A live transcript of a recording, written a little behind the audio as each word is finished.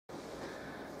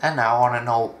And now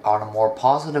on a more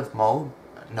positive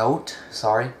note,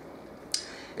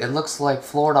 it looks like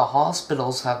Florida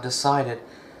hospitals have decided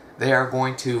they are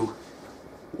going to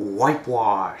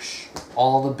whitewash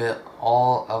all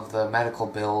of the medical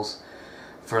bills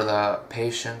for the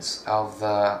patients of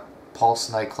the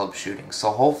Pulse nightclub shooting.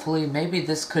 So hopefully, maybe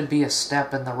this could be a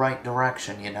step in the right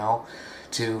direction,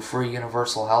 to free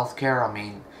universal health care. I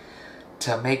mean,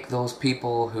 to make those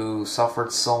people who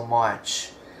suffered so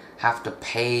much have to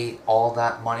pay all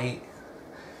that money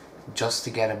just to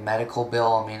get a medical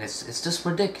bill. I mean, it's just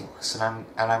ridiculous, and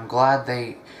I'm glad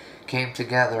they came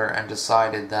together and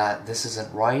decided that this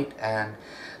isn't right, and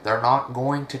they're not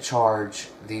going to charge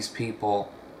these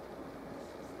people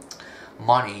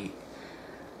money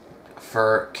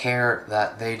for care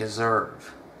that they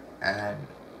deserve. And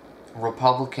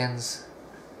Republicans,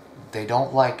 they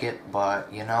don't like it, but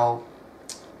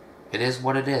it is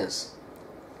what it is.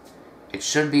 It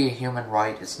should be a human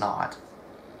right, it's not.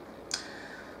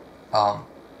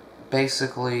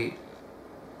 Basically,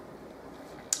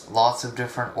 lots of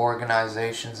different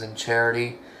organizations and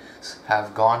charities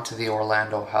have gone to the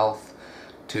Orlando Health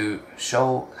to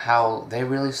show how they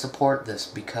really support this,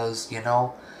 because,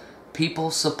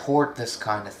 people support this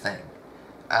kind of thing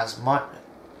as much.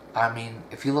 I mean,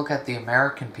 if you look at the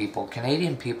American people,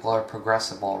 Canadian people are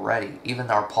progressive already.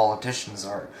 Even our politicians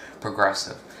are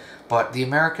progressive. But the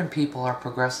American people are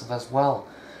progressive as well.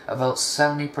 About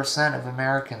 70% of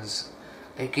Americans,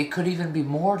 it could even be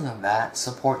more than that,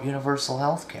 support universal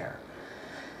health care.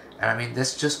 And I mean,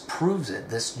 this just proves it.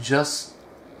 This just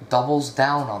doubles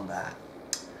down on that.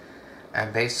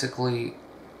 And basically,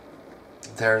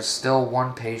 there's still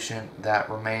one patient that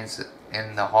remains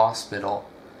in the hospital,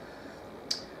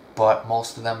 but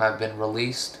most of them have been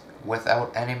released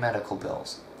without any medical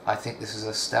bills. I think this is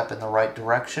a step in the right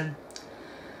direction,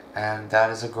 and that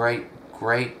is a great,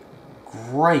 great,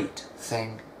 great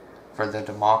thing for the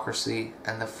democracy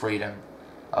and the freedom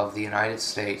of the United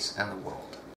States and the world.